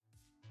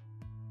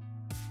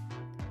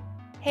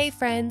Hey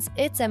friends,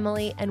 it's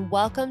Emily and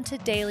welcome to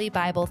Daily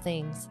Bible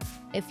Things.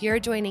 If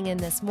you're joining in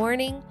this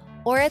morning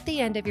or at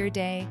the end of your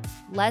day,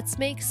 let's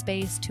make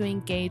space to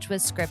engage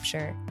with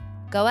Scripture.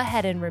 Go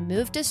ahead and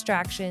remove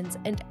distractions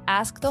and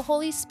ask the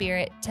Holy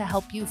Spirit to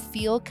help you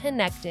feel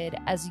connected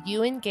as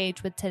you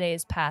engage with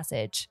today's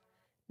passage.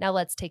 Now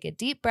let's take a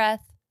deep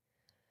breath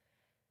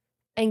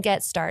and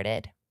get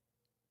started.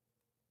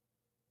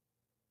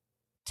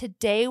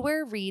 Today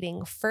we're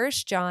reading 1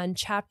 John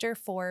chapter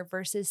 4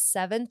 verses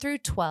 7 through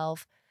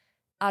 12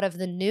 out of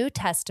the New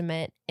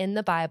Testament in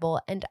the Bible,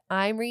 and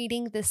I'm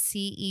reading the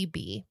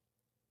CEB.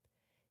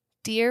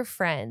 Dear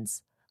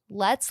friends,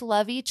 let's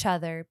love each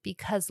other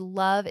because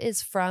love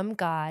is from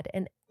God,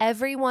 and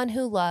everyone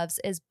who loves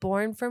is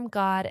born from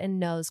God and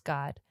knows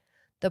God.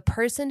 The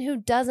person who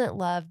doesn't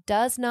love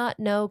does not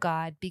know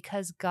God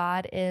because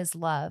God is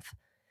love.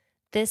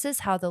 This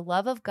is how the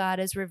love of God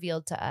is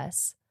revealed to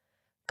us.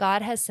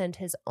 God has sent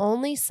his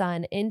only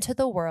Son into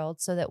the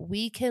world so that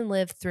we can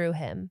live through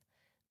him.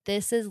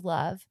 This is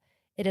love.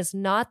 It is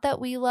not that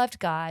we loved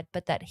God,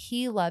 but that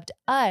he loved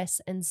us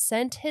and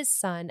sent his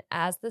Son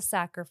as the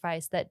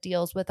sacrifice that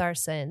deals with our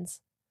sins.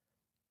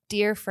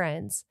 Dear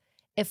friends,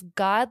 if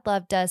God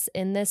loved us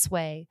in this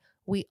way,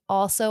 we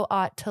also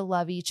ought to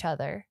love each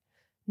other.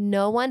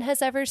 No one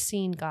has ever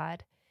seen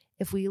God.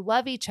 If we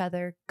love each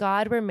other,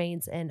 God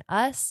remains in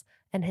us,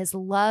 and his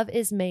love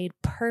is made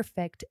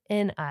perfect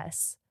in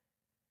us.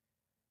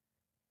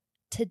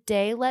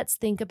 Today, let's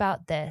think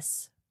about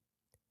this.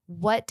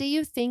 What do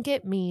you think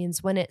it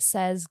means when it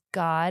says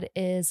God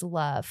is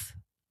love?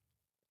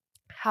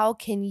 How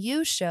can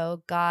you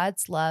show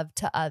God's love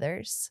to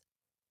others?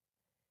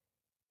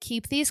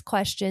 Keep these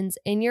questions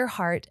in your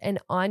heart and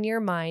on your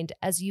mind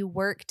as you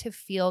work to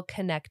feel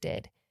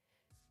connected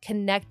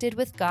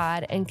with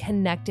God and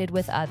connected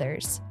with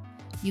others.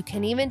 You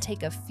can even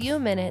take a few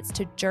minutes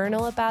to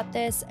journal about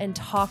this and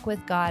talk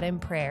with God in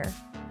prayer.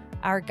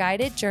 Our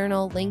guided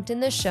journal linked in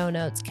the show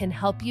notes can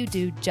help you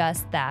do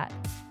just that.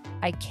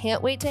 I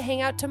can't wait to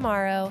hang out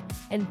tomorrow,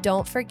 and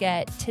don't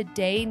forget,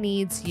 today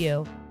needs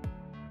you.